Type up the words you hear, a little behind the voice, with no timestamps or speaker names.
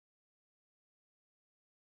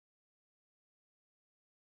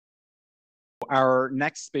our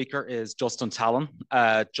next speaker is Justin Tallon.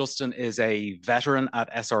 Justin is a veteran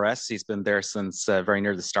at SRS. He's been there since very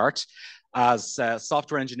near the start. As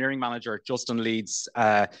software engineering manager, Justin leads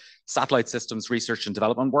satellite systems research and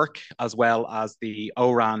development work, as well as the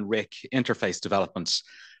ORAN-RIC interface development.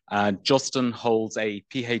 Justin holds a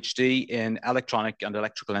PhD in electronic and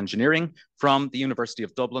electrical engineering from the University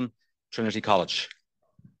of Dublin, Trinity College.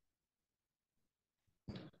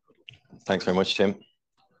 Thanks very much, Tim.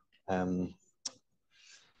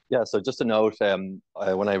 Yeah, so just a note, when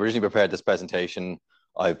I originally prepared this presentation,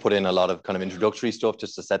 I put in a lot of kind of introductory stuff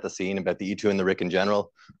just to set the scene about the E2 and the RIC in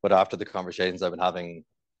general. But after the conversations I've been having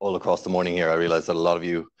all across the morning here, I realized that a lot of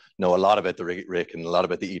you know a lot about the RIC and a lot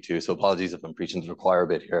about the E2. So apologies if I'm preaching to the choir a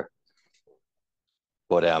bit here.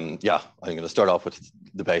 But yeah, I'm going to start off with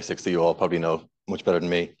the basics that you all probably know much better than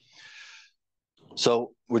me.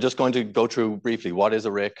 So we're just going to go through briefly what is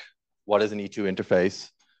a RIC, what is an E2 interface,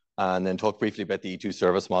 and then talk briefly about the E2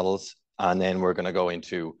 service models. And then we're going to go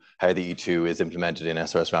into how the E2 is implemented in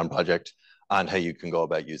srsRAN project and how you can go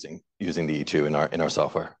about using the E2 in our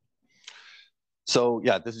software. So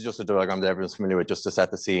yeah, this is just a diagram that everyone's familiar with, just to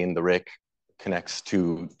set the scene. The RIC connects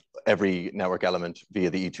to every network element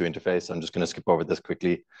via the E2 interface. I'm just going to skip over this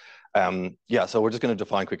quickly. Yeah, so we're just going to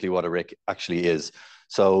define quickly what a RIC actually is.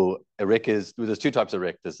 So a RIC is, there's two types of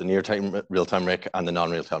RIC. There's the near-time real-time RIC and the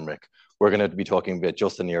non-real-time RIC. We're going to be talking about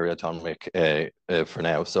just the near real-time RIC for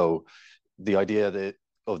now. So the idea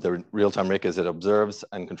of the real-time RIC is it observes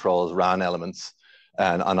and controls RAN elements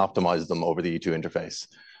and optimizes them over the E2 interface.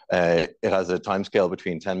 It has a timescale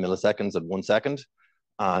between 10 milliseconds and 1 second,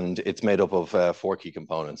 and it's made up of 4 key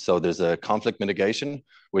components. So there's a conflict mitigation,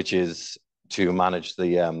 which is to manage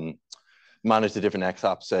the different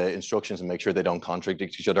XAPs instructions and make sure they don't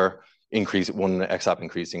contradict each other. Increase one XAP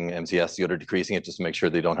increasing MCS, the other decreasing it, just to make sure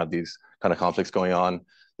they don't have these kind of conflicts going on.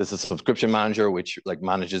 There's a subscription manager, which like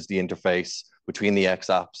manages the interface between the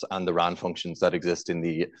XAPs and the RAN functions that exist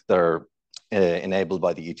that are enabled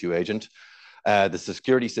by the E2 agent. The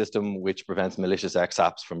security system, which prevents malicious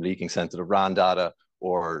XAPs from leaking sensitive RAN data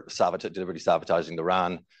or deliberately sabotaging the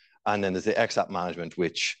RAN. And then there's the XAP management,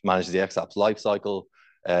 which manages the XAP's lifecycle,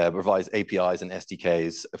 provides APIs and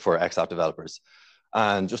SDKs for XAP developers.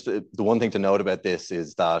 And just the one thing to note about this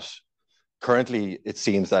is that currently it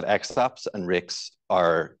seems that XAPs and RICs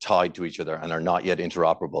are tied to each other and are not yet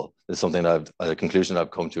interoperable. This is something a conclusion I've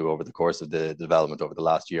come to over the course of the development over the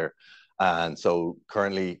last year. And so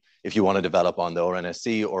currently, if you want to develop on the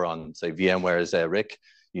ORAN-SC or on, say, VMware's RIC,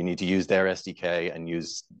 you need to use their SDK and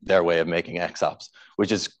use their way of making XAPs,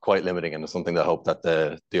 which is quite limiting, and it's something that I hope that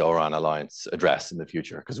the ORAN Alliance address in the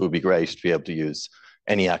future, because it would be great to be able to use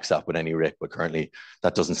any XAP with any RIC, but currently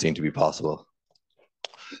that doesn't seem to be possible.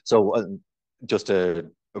 So just a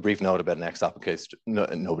brief note about an XAP in case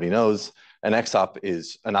nobody knows. An XAP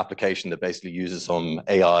is an application that basically uses some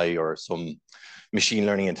AI or some machine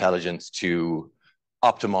learning intelligence to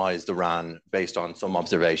optimize the RAN based on some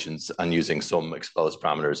observations and using some exposed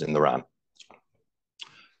parameters in the RAN.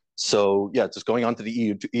 So yeah, just going on to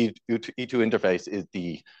the E2 interface is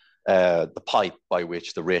the pipe by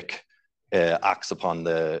which the RIC acts upon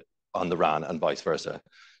the RAN and vice versa.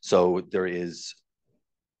 So there is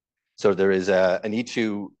an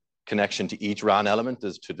E2 connection to each RAN element,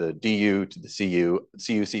 is to the DU, to the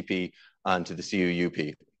CU-CP, and to the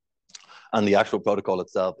CU-UP. And the actual protocol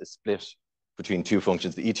itself is split between 2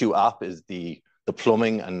 functions. The E2 app is the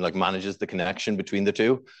plumbing and like manages the connection between the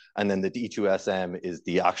two. And then the E2SM is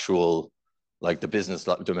the actual, like the business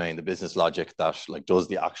domain, the business logic that like does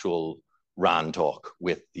the actual RAN talk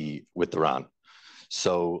with the RAN.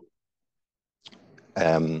 So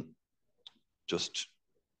just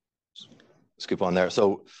skip on there.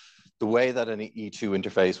 So the way that an E2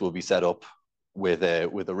 interface will be set up with a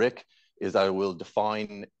RIC is that it will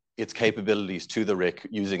define its capabilities to the RIC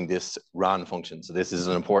using this RAN function. So this is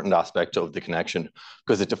an important aspect of the connection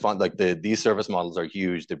because it defines like these service models are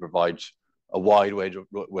huge. They provide a wide range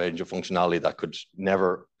of functionality that could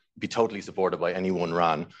never be totally supported by any one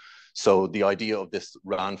RAN. So the idea of this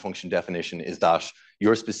RAN function definition is that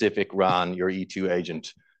your specific RAN, your E2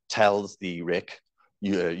 agent, tells the RIC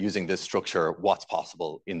using this structure what's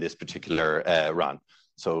possible in this particular RAN.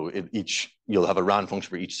 So you'll have a RAN function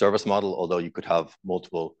for each service model, although you could have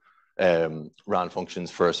multiple RAN functions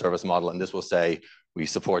for a service model. And this will say, we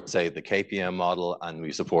support, say, the KPM model, and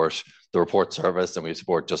we support the report service, and we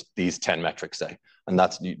support just these 10 metrics, say. And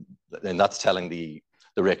that's telling the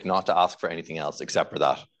RIC not to ask for anything else except for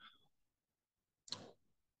that.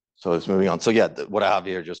 So it's moving on. So yeah, what I have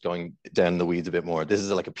here, just going down the weeds a bit more, this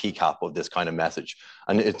is like a PCAP of this kind of message.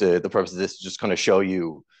 And the purpose of this is just kind of show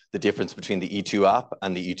you the difference between the E2 app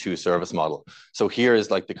and the E2 service model. So here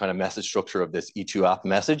is like the kind of message structure of this E2 app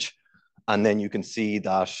message. And then you can see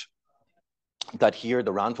that here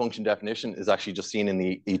the RAN function definition is actually just seen in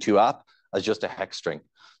the E2 app as just a hex string.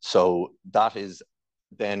 So that is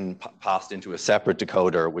then passed into a separate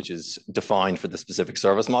decoder, which is defined for the specific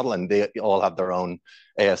service model, and they all have their own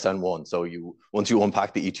ASN1. So once you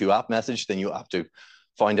unpack the E2 app message, then you have to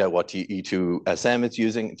find out what E2 SM it's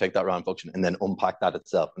using and take that RAN function and then unpack that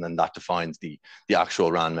itself. And then that defines the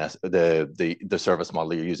actual RAN the service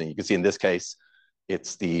model you're using. You can see in this case,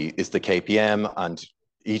 it's the KPM, and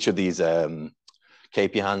each of these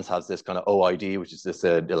KPMs has this kind of OID, which is this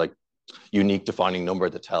like unique defining number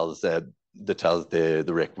that tells the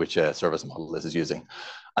RIC which service model this is using.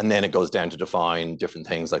 And then it goes down to define different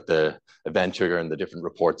things like the event trigger and the different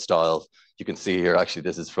report style. You can see here, actually,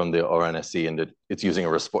 this is from the RNSC, and it's using a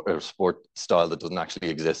report style that doesn't actually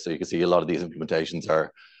exist. So you can see a lot of these implementations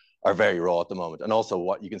are very raw at the moment. And also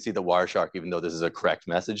what you can see, the Wireshark, even though this is a correct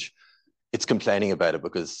message, it's complaining about it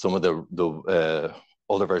because some of the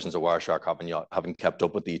older versions of Wireshark haven't kept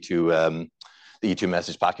up with the E2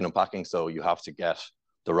 message packing and unpacking. So you have to get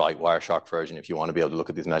the right Wireshark version if you want to be able to look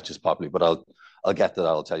at these messages properly. But I'll get that.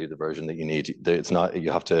 I'll tell you the version that you need. It's not,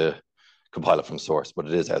 you have to compile it from source, but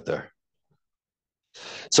it is out there.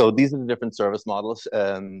 So these are the different service models.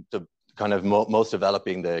 The kind of most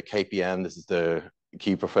developing, the KPM, this is the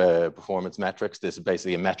key performance metrics. This is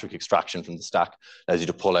basically a metric extraction from the stack. It allows you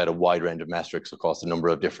to pull out a wide range of metrics across a number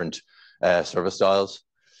of different service styles.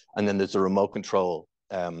 And then there's a remote control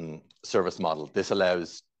service model. This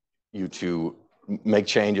allows you to make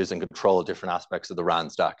changes and control different aspects of the RAN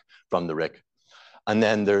stack from the RIC. And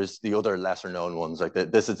then there's the other lesser known ones, like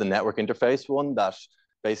this is the network interface one that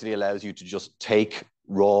basically allows you to just take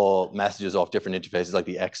raw messages off different interfaces like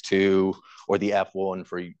the X2 or the F1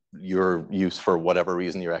 for your use for whatever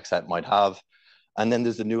reason your XSET might have. And then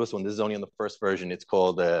there's the newest one. This is only on the first version. It's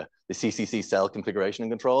called the CCC cell configuration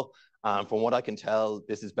and control. From what I can tell,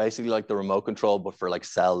 this is basically like the remote control, but for like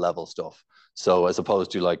cell level stuff. So as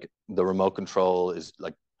opposed to like the remote control is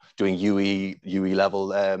like doing UE level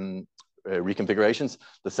reconfigurations,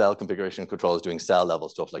 the cell configuration control is doing cell level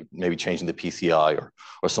stuff, like maybe changing the PCI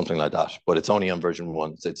or something like that. But it's only on version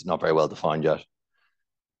 1, so it's not very well defined yet.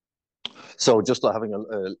 So just having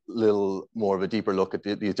a little more of a deeper look at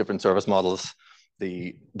these different service models.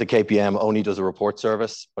 The KPM only does a report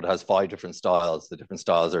service, but it has 5 different styles. The different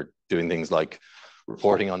styles are doing things like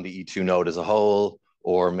reporting on the E2 node as a whole,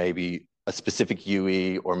 or maybe a specific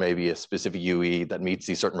UE, or maybe a specific UE that meets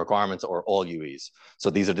these certain requirements, or all UEs.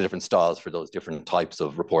 So these are the different styles for those different types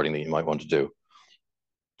of reporting that you might want to do.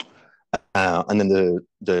 And then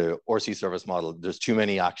the RC service model, there's too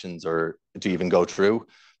many actions to even go through,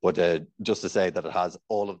 but just to say that it has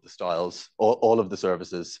all of the styles, all of the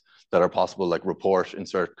services that are possible, like report,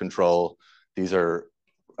 insert, control. These are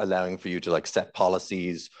allowing for you to like set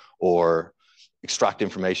policies or extract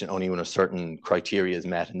information only when a certain criteria is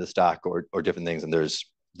met in the stack, or different things. And there's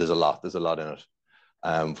a lot in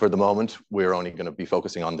it. For the moment, we're only going to be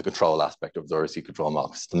focusing on the control aspect of the RC control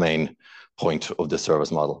model. It's the main point of this service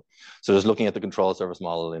model. So just looking at the control service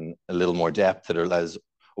model in a little more depth, it allows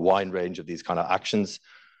a wide range of these kind of actions.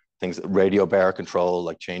 Things, radio bearer control,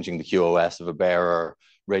 like changing the QoS of a bearer,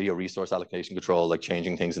 radio resource allocation control, like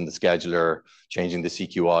changing things in the scheduler, changing the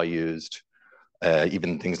CQI used,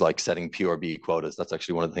 even things like setting PRB quotas. That's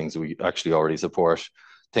actually one of the things that we actually already support.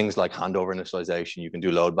 Things like handover initialization, you can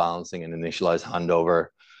do load balancing and initialize handover.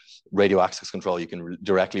 Radio access control, you can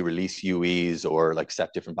directly release UEs or like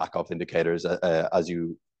set different backup indicators as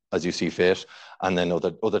you see fit. And then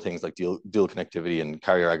other things like dual connectivity and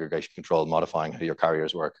carrier aggregation control, modifying how your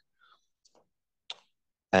carriers work.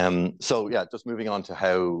 So yeah, just moving on to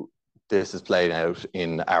how this is played out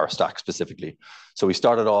in our stack specifically. So we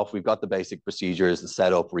started off, we've got the basic procedures, the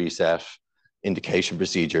setup, reset, indication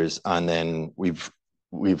procedures, and then we've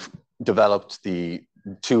developed the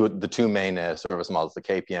two main service models, the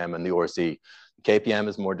KPM and the RC. The KPM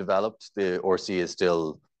is more developed. The RC is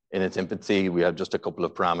still in its infancy. We have just a couple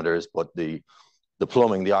of parameters, but the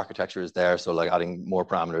plumbing, the architecture is there. So like adding more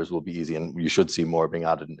parameters will be easy, and you should see more being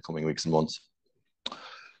added in the coming weeks and months.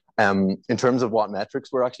 In terms of what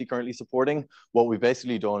metrics we're actually currently supporting, what we've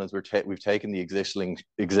basically done is we've taken the existing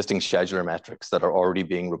scheduler metrics that are already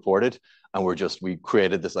being reported, and we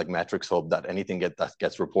created this like metrics hub that anything that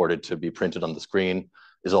gets reported to be printed on the screen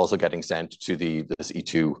is also getting sent to this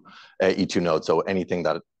E2 node. So anything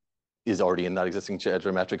that is already in that existing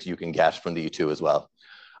scheduler metrics, you can get from the E2 as well.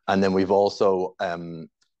 And then we've also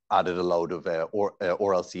added a load of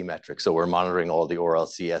RLC metrics. So we're monitoring all the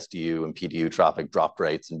RLC, SDU, and PDU traffic, drop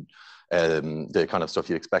rates, and the kind of stuff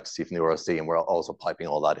you expect to see from the RLC, and we're also piping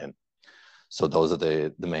all that in. So those are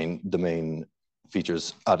the main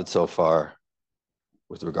features added so far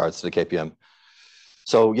with regards to the KPM.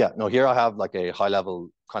 So yeah, no, here I have like a high level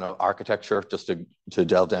kind of architecture just to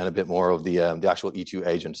delve down a bit more of the actual E2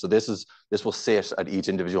 agent. So this will sit at each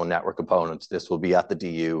individual network component. This will be at the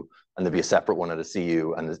DU, and there'll be a separate one at a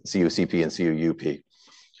CU and the CUCP and CUUP.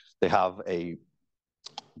 They have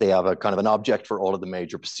a kind of an object for all of the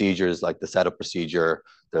major procedures, like the setup procedure,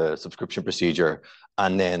 the subscription procedure,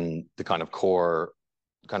 and then the kind of core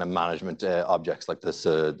kind of management objects like this,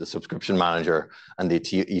 the subscription manager and the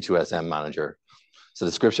E2SM manager. So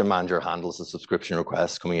the subscription manager handles the subscription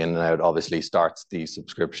requests coming in and out, obviously starts the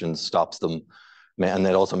subscriptions, stops them, and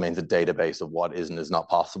it also means a database of what is and is not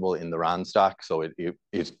possible in the RAN stack. So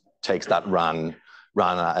it takes that RAN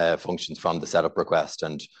functions from the setup request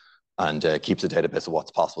and keeps a database of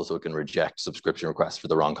what's possible, so it can reject subscription requests for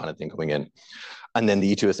the wrong kind of thing coming in. And then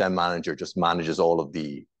the E2SM manager just manages all of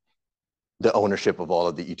the ownership of all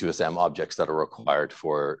of the E2SM objects that are required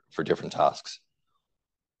for different tasks.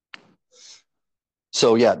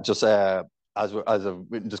 So yeah, just as I've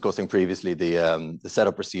been discussing previously, the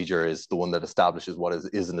setup procedure is the one that establishes what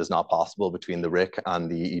is and is not possible between the RIC and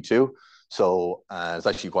the E2. So it's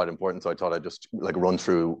actually quite important. So I thought I'd just like run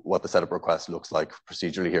through what the setup request looks like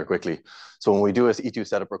procedurally here quickly. So when we do an E2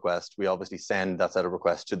 setup request, we obviously send that setup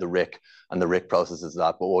request to the RIC, and the RIC processes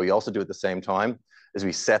that. But what we also do at the same time is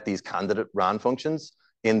we set these candidate RAN functions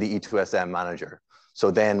in the E2SM manager. So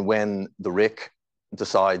then when the RIC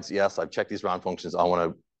decides, yes, I've checked these RAN functions, I want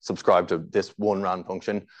to subscribe to this one RAN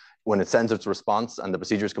function, when it sends its response and the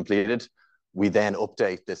procedure is completed, we then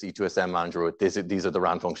update this E2SM manager with these are the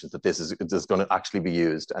RAN functions that this is going to actually be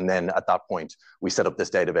used. And then at that point, we set up this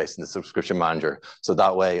database in the subscription manager. So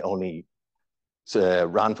that way only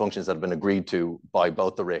RAN functions that have been agreed to by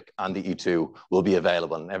both the RIC and the E2 will be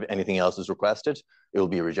available. And if anything else is requested, it will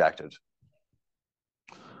be rejected.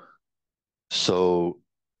 So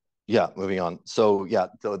yeah, moving on. So yeah,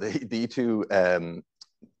 so the E2,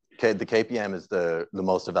 the KPM is the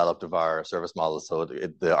most developed of our service models. So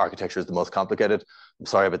the architecture is the most complicated. I'm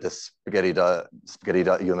sorry about this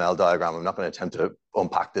spaghetti.uml diagram. I'm not going to attempt to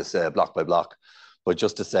unpack this block by block, but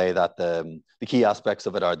just to say that the key aspects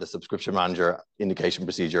of it are the subscription manager, indication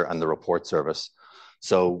procedure, and the report service.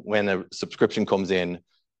 So when a subscription comes in,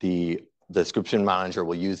 the subscription manager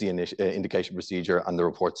will use the indication procedure and the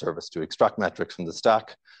report service to extract metrics from the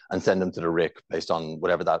stack and send them to the RIC based on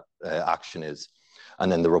whatever that action is. And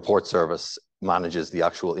then the report service manages the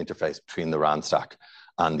actual interface between the RAN stack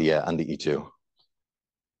and the E2.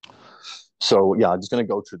 So yeah, I'm just going to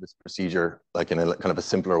go through this procedure like in a kind of a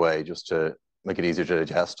simpler way, just to make it easier to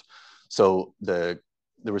digest. So the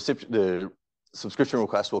subscription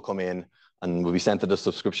request will come in and will be sent to the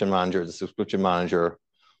subscription manager. The subscription manager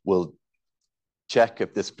will check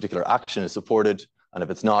if this particular action is supported, and if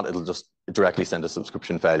it's not, it'll just directly send a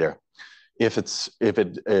subscription failure. If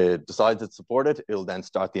it decides it's supported, it'll then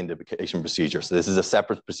start the indication procedure. So this is a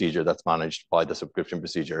separate procedure that's managed by the subscription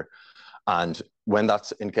procedure. And when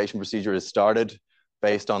that indication procedure is started,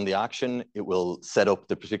 based on the action, it will set up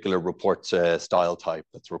the particular report style type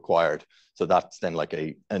that's required. So that's then like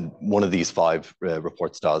one of these 5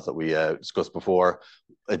 report styles that we discussed before.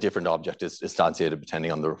 A different object is instantiated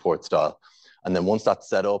depending on the report style. And then once that's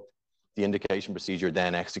set up, the indication procedure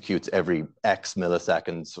then executes every X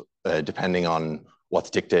milliseconds, depending on what's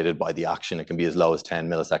dictated by the action. It can be as low as 10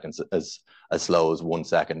 milliseconds, as slow as 1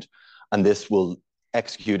 second. And this will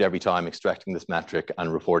execute every time, extracting this metric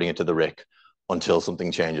and reporting it to the RIC until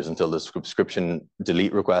something changes, until the subscription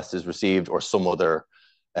delete request is received or some other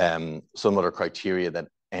criteria that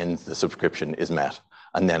ends the subscription is met.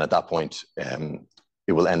 And then at that point,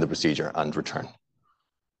 it will end the procedure and return.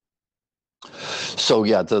 So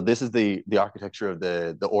yeah, so this is the architecture of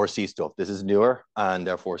the RC stuff. This is newer and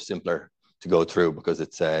therefore simpler to go through because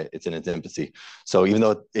it's in its infancy. So even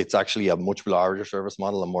though it's actually a much larger service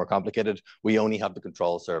model and more complicated, we only have the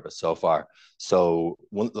control service so far. So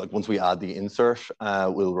once we add the insert,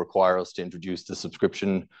 will require us to introduce the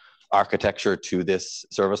subscription architecture to this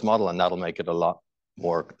service model, and that'll make it a lot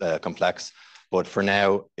more complex. But for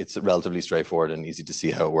now, it's relatively straightforward and easy to see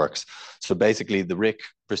how it works. So basically, the RIC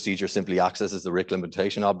procedure simply accesses the RIC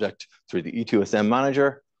limitation object through the E2SM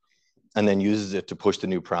manager, and then uses it to push the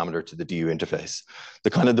new parameter to the DU interface.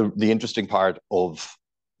 The interesting part of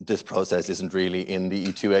this process isn't really in the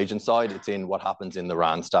E2 agent side. It's in what happens in the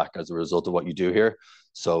RAN stack as a result of what you do here.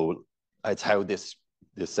 So it's how this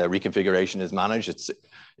reconfiguration is managed,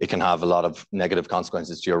 it can have a lot of negative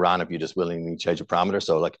consequences to your RAN if you just willingly change a parameter.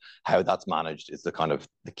 So like how that's managed is the kind of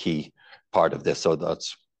the key part of this. So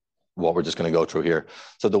that's what we're just going to go through here.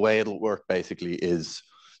 So the way it'll work basically is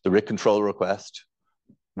the RIC control request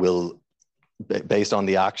will, based on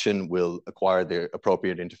the action, will acquire the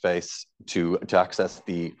appropriate interface to access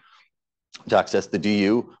the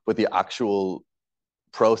DU, but the actual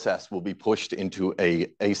process will be pushed into a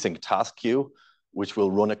async task queue, which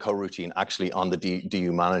will run a coroutine actually on the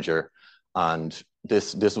DU manager. And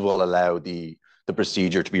this will allow the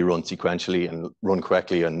procedure to be run sequentially and run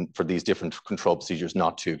correctly, and for these different control procedures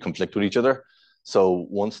not to conflict with each other. So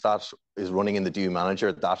once that is running in the DU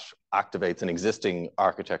manager, that activates an existing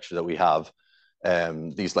architecture that we have.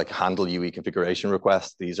 These like handle UE configuration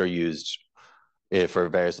requests, these are used for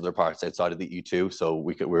various other parts outside of the E2. So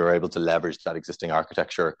we were able to leverage that existing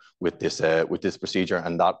architecture with this procedure,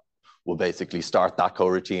 and that will basically start that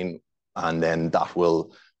coroutine, and then that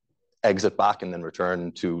will exit back and then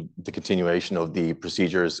return to the continuation of the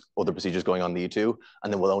procedures, other procedures going on the E2,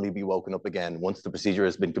 and then we'll only be woken up again once the procedure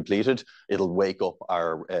has been completed. It'll wake up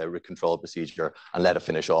our RIC control procedure and let it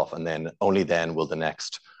finish off, and then only then will the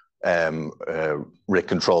next RIC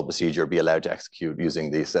control procedure be allowed to execute using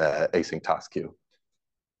this async task queue.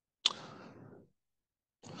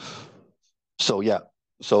 So yeah,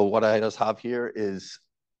 so what I just have here is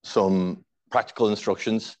some practical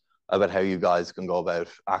instructions about how you guys can go about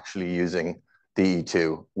actually using the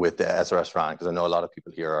E2 with the srsRAN, because I know a lot of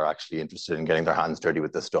people here are actually interested in getting their hands dirty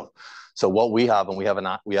with this stuff. So what we have, and we have an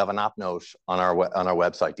app note on our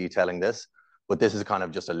website detailing this, but this is kind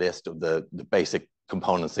of just a list of the basic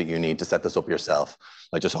components that you need to set this up yourself.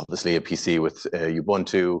 Like just obviously a PC with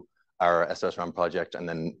Ubuntu, our srsRAN project, and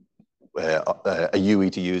then a UE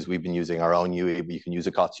to use. We've been using our own UE, but you can use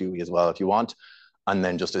a COTS UE as well if you want. And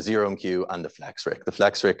then just a ZeroMQ and the FlexRIC. The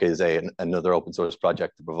FlexRIC is another open source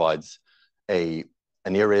project that provides an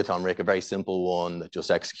ear on RIC, a very simple one that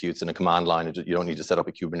just executes in a command line. You don't need to set up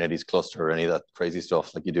a Kubernetes cluster or any of that crazy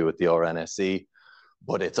stuff like you do with the RNSC,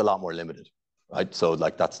 but it's a lot more limited, right? So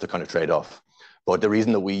like that's the kind of trade-off. But the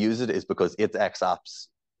reason that we use it is because its XApps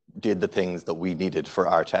did the things that we needed for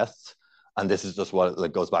our tests. And this is just what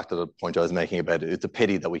like goes back to the point I was making about it. It's a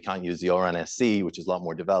pity that we can't use the RNSC, which is a lot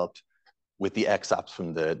more developed, with the XApps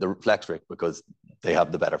from the FlexRIC, because they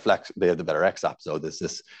have the better XApps. So there's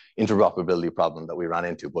this interoperability problem that we ran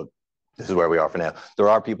into, but this is where we are for now. There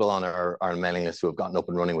are people on our mailing list who have gotten up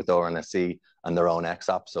and running with RNSC and their own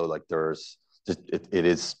XApp. So like it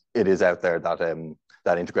is out there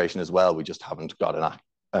that integration as well. We just haven't got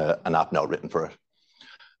an app note written for it.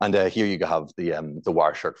 And here you have the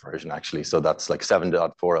Wireshark version actually. So that's like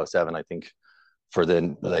 7.407. I think for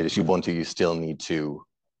the latest Ubuntu, you still need to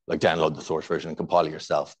like download the source version and compile it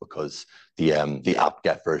yourself, because the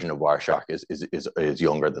apt-get version of Wireshark is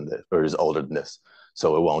younger than this, or is older than this,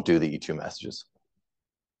 so it won't do the E2 messages.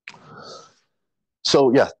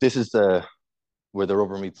 So yeah, this is where the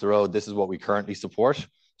rubber meets the road. This is what we currently support.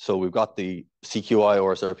 So we've got the CQI,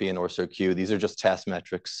 ORSRP, and ORSRQ. These are just test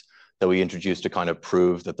metrics that we introduced to kind of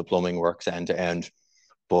prove that the plumbing works end to end.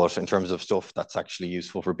 But in terms of stuff that's actually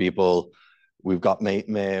useful for people, we've got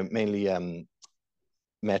mainly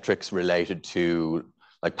metrics related to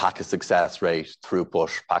like packet success rate,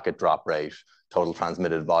 throughput, packet drop rate, total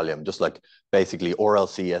transmitted volume, just like basically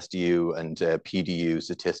RLC, SDU, and PDU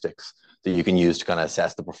statistics that you can use to kind of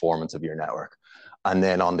assess the performance of your network. And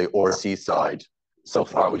then on the ORC side, so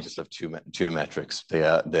far we just have two metrics: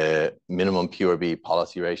 the minimum PRB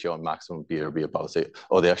policy ratio and maximum PRB policy.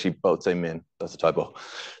 Oh, they actually both say min. That's a typo.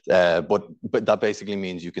 But that basically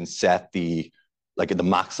means you can set the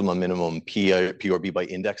maximum minimum PRB by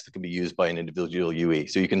index that can be used by an individual UE.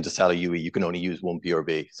 So you can just tell a UE you can only use one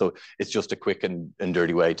PRB. So it's just a quick and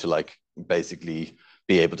dirty way to like basically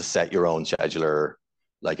be able to set your own scheduler,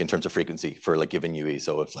 like in terms of frequency for like given UE.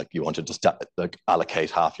 So if like you want to just like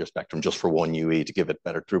allocate half your spectrum just for one UE to give it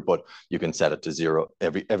better throughput, you can set it to 0.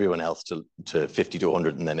 Everyone else to 50 to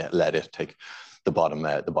 100, and then let it take the bottom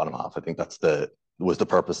half. I think that's was the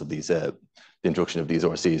purpose of these the introduction of these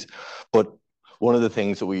ORCs. But one of the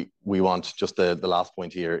things that we want, just the last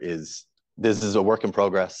point here, is this is a work in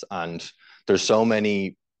progress, and there's so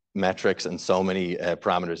many metrics and so many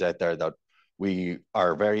parameters out there that we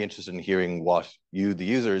are very interested in hearing what you, the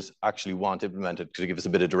users, actually want implemented to give us a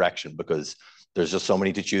bit of direction, because there's just so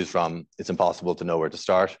many to choose from. It's impossible to know where to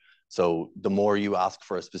start. So the more you ask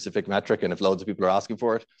for a specific metric, and if loads of people are asking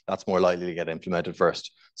for it, that's more likely to get implemented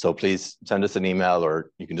first. So please send us an email, or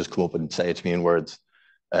you can just come up and say it to me in words.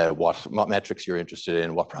 What metrics you're interested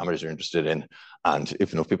in, what parameters you're interested in, and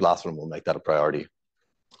if enough people ask for them, we'll make that a priority.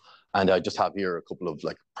 And I just have here a couple of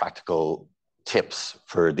like practical tips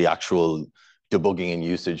for the actual debugging and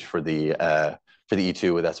usage for the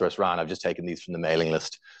E2 with srsRAN. I've just taken these from the mailing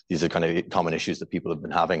list. These are kind of common issues that people have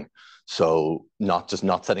been having. So not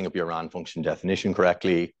setting up your RAN function definition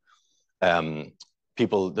correctly.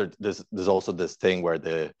 There's also this thing where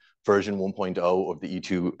the version 1.0 of the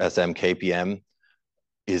E2 SM KPM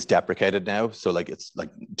is deprecated now. So like it's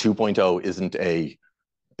like 2.0 isn't a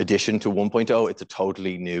addition to 1.0, it's a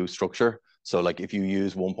totally new structure. So like if you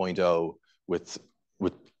use 1.0 with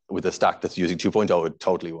a stack that's using 2.0, it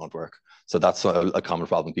totally won't work. So that's a common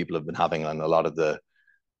problem people have been having, and a lot of the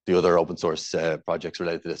other open source projects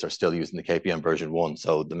related to this are still using the KPM version 1.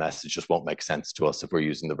 So the message just won't make sense to us if we're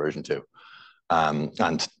using the version 2.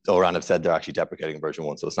 And ORAN have said they're actually deprecating version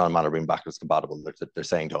 1. So it's not a matter of being backwards compatible. They're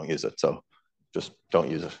saying don't use it. So just don't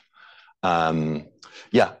use it.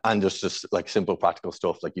 Yeah, and there's just like simple practical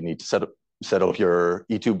stuff, like you need to set up your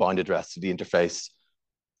E2 bind address to the interface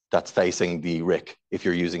that's facing the RIC if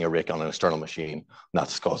you're using a RIC on an external machine. And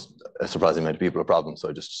that's caused a surprising amount of people a problem. So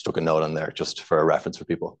I just stuck a note on there just for a reference for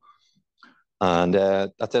people. And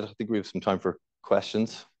that's it. I think we have some time for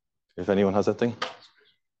questions, if anyone has anything.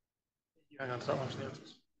 Hang on to that one.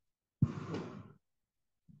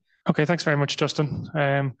 Okay, thanks very much, Justin.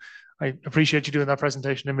 I appreciate you doing that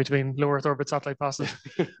presentation in between low Earth orbit satellite passes.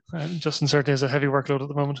 Justin certainly has a heavy workload at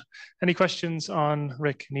the moment. Any questions on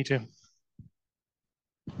RIC and E2?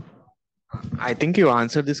 I think you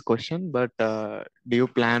answered this question, but do you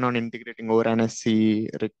plan on integrating ORAN-SC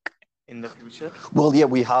RIC in the future? Well, yeah,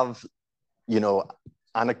 we have,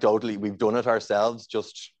 anecdotally, we've done it ourselves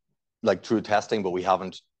just like through testing, but we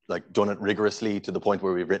haven't like done it rigorously to the point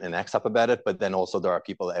where we've written an XApp about it. But then also there are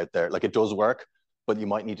people out there, like it does work, but you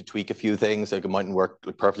might need to tweak a few things. Like it mightn't work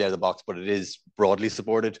perfectly out of the box, but it is broadly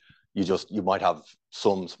supported. You might have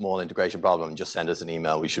some small integration problem. Just send us an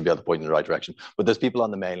email. We should be able to point in the right direction. But there's people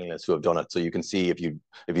on the mailing list who have done it. So you can see if you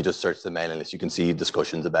just search the mailing list, you can see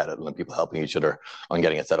discussions about it and people helping each other on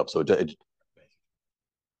getting it set up. So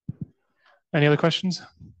any other questions?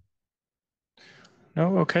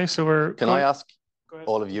 No? Okay, so we're... Can I ask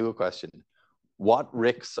all of you a question? What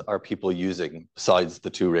RICs are people using besides the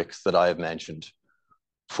 2 RICs that I have mentioned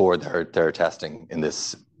for their testing in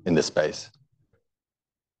this space?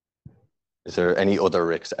 Is there any other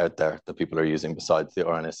RICs out there that people are using besides the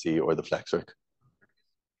ORAN-SC or the Flex RIC?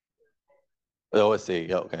 The OSC,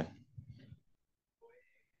 yeah, okay.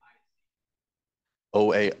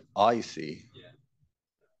 OAIC. Yeah.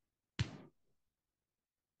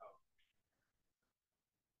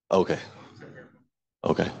 Okay.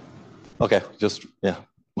 Okay. Okay. Just, yeah,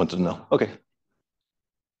 wanted to know. Okay.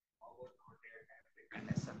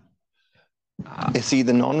 See,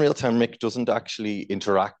 the non-real-time RIC doesn't actually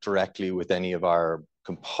interact directly with any of our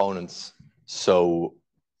components. So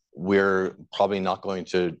we're probably not going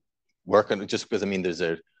to work on it just because,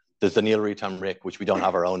 there's the real-time RIC, which we don't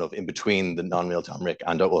have our own of in between the non-real-time RIC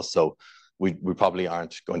and us. So we probably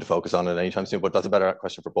aren't going to focus on it anytime soon, but that's a better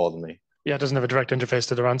question for Paul than me. Yeah, it doesn't have a direct interface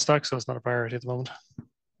to the RAN stack, so it's not a priority at the moment.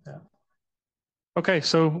 Yeah. Okay,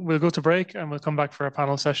 so we'll go to break and we'll come back for our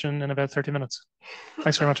panel session in about 30 minutes.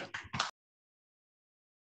 Thanks very much.